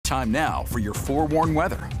Time now for your forewarned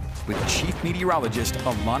weather with Chief Meteorologist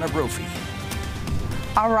Alana Brophy.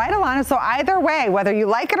 All right, Alana, so either way, whether you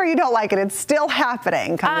like it or you don't like it, it's still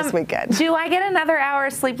happening this weekend. Do I get another hour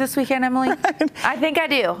of sleep this weekend, Emily? I think I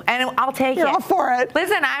do, and I'll take it. You're all for it.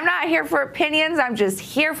 Listen, I'm not here for opinions. I'm just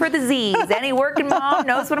here for the Z's. Any working mom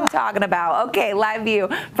knows what I'm talking about. Okay, live view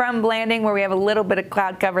from Blanding, where we have a little bit of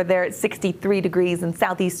cloud cover there at 63 degrees in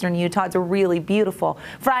southeastern Utah. It's a really beautiful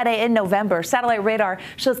Friday in November. Satellite radar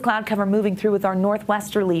shows cloud cover moving through with our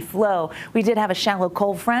northwesterly flow. We did have a shallow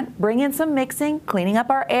cold front, bring in some mixing, cleaning up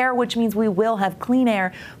our air, which means we will have clean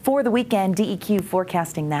air for the weekend. DEQ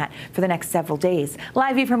forecasting that for the next several days.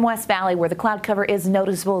 Live view from West Valley, where the cloud cover is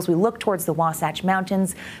noticeable as we look towards the Wasatch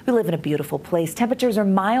Mountains. We live in a beautiful place. Temperatures are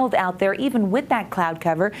mild out there, even with that cloud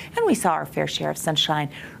cover, and we saw our fair share of sunshine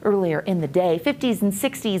earlier in the day. 50s and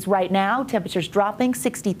 60s right now. Temperatures dropping.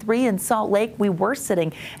 63 in Salt Lake. We were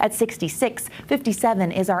sitting at 66.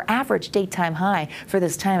 57 is our average daytime high for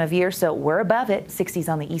this time of year, so we're above it.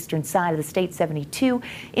 60s on the eastern side of the state. 72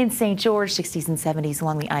 in St. George, 60s and 70s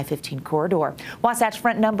along the I-15 corridor. Wasatch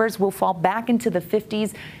Front numbers will fall back into the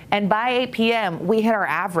 50s, and by 8 p.m. we hit our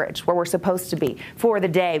average where we're supposed to be for the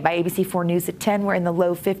day. By ABC4 News at 10, we're in the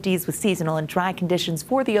low 50s with seasonal and dry conditions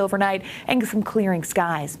for the overnight and some clearing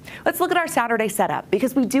skies. Let's look at our Saturday setup,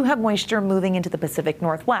 because we do have moisture moving into the Pacific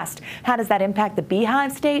Northwest. How does that impact the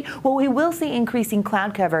Beehive State? Well, we will see increasing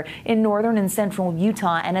cloud cover in northern and central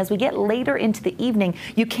Utah, and as we get later into the evening,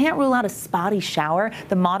 you can't rule out a spotty shower.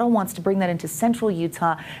 The model wants to bring that into central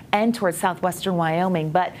Utah and towards southwestern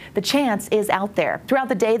Wyoming, but the chance is out there. Throughout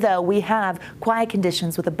the day, though, we have quiet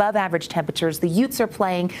conditions with above average temperatures. The Utes are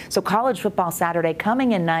playing, so college football Saturday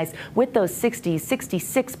coming in nice with those 60s,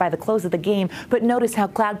 66 by the close of the game, but notice how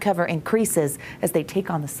cloud cover increases as they take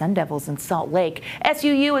on the Sun Devils in Salt Lake.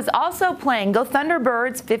 SUU is also playing. Go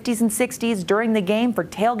Thunderbirds, 50s and 60s during the game for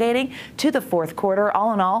tailgating to the fourth quarter.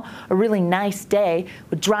 All in all, a really nice day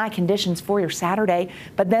with dry conditions for your Saturday.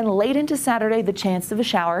 But then late into Saturday, the chance of a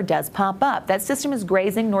shower does pop up. That system is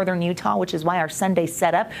grazing northern Utah, which is why our Sunday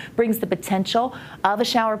setup brings the potential of a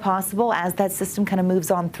shower possible as that system kind of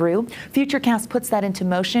moves on through. Futurecast puts that into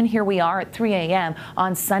motion. Here we are at 3 a.m.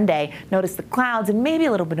 on Sunday. Notice the clouds and maybe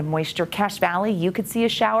a little bit of moisture. Cache Valley, you could see a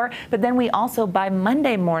shower, but then we also by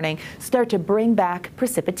Monday morning start to bring back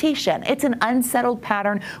precipitation. It's an unsettled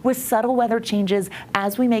pattern with subtle weather changes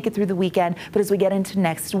as we make it through the weekend, but as we get into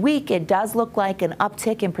next week, it does look like an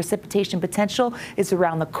uptick in precipitation potential is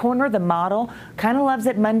around the corner. The model kind of loves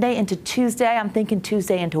it Monday into Tuesday. I'm thinking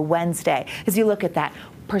Tuesday into Wednesday. As you look at that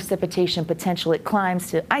precipitation potential, it climbs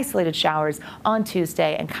to isolated showers on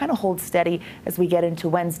Tuesday and kind of holds steady as we get into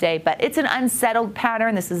Wednesday. But it's an unsettled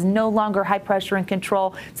pattern. This is no longer high pressure and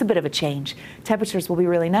control. It's a bit of a change. Temperatures will be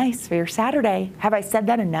really nice for your Saturday. Have I said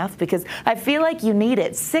that enough? Because I feel like you need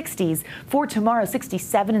it. 60s for tomorrow,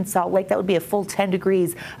 67 in Salt Lake. That would be a full 10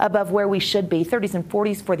 degrees above where we should be. 30s and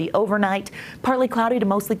 40s for the overnight. Partly cloudy to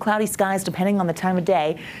mostly cloudy skies depending on the time of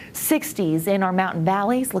day. 60s in our mountain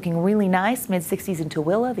valleys, looking really nice. Mid 60s into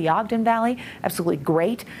Willow, the Ogden Valley, absolutely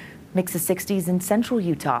great. Mix of 60s in central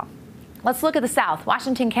Utah. Let's look at the south.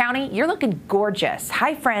 Washington County, you're looking gorgeous.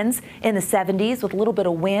 High friends in the 70s with a little bit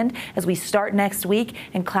of wind as we start next week,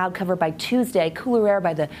 and cloud cover by Tuesday, cooler air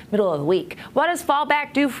by the middle of the week. What does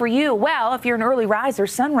fallback do for you? Well, if you're an early riser,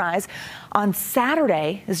 sunrise on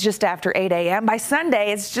Saturday is just after 8 a.m. By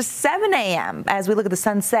Sunday, it's just 7 a.m. As we look at the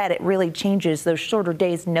sunset, it really changes. Those shorter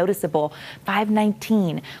days noticeable.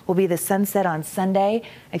 5:19 will be the sunset on Sunday.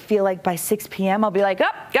 I feel like by 6 p.m. I'll be like, oh,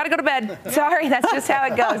 gotta go to bed. Sorry, that's just how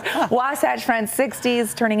it goes. Wasatch Front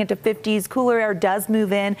 60s turning into 50s. Cooler air does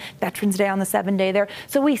move in. Veterans Day on the 7-day there.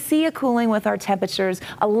 So we see a cooling with our temperatures,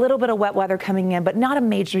 a little bit of wet weather coming in, but not a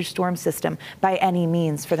major storm system by any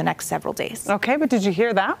means for the next several days. Okay, but did you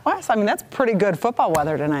hear that, Wes? I mean, that's pretty good football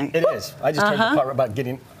weather tonight. It is. I just heard the part about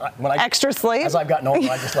getting extra sleep. As I've gotten older,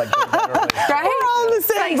 I just like getting better early. Right? We're all in the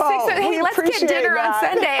same boat. Hey, let's get dinner on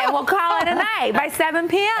Sunday and we'll call it a night by 7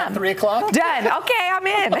 p.m. 3 o'clock? Done. Okay, I'm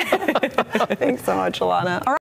in. Thanks so much, Alana. All right.